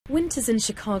Winters in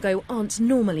Chicago aren't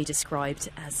normally described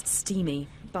as steamy,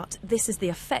 but this is the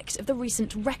effect of the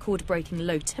recent record-breaking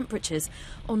low temperatures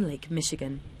on Lake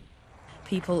Michigan.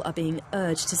 People are being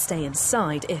urged to stay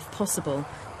inside if possible.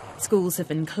 Schools have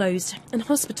been closed and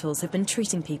hospitals have been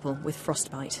treating people with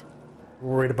frostbite.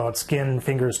 We're worried about skin,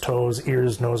 fingers, toes,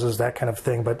 ears, noses, that kind of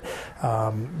thing, but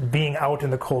being out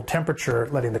in the cold temperature,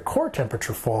 letting the core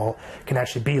temperature fall, can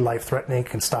actually be life-threatening. It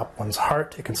can stop one's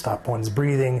heart, it can stop one's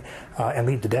breathing, and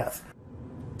lead to death.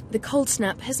 The cold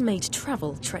snap has made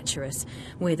travel treacherous,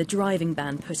 with a driving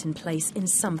ban put in place in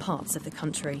some parts of the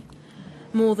country.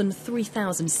 More than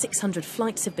 3,600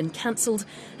 flights have been cancelled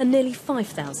and nearly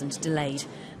 5,000 delayed,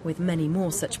 with many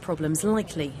more such problems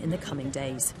likely in the coming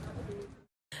days.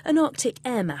 An Arctic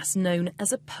air mass known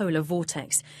as a polar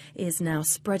vortex is now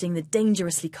spreading the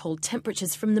dangerously cold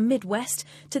temperatures from the Midwest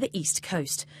to the East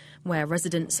Coast, where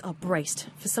residents are braced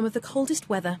for some of the coldest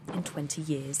weather in 20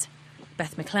 years.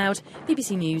 Beth McLeod,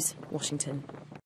 BBC News, Washington.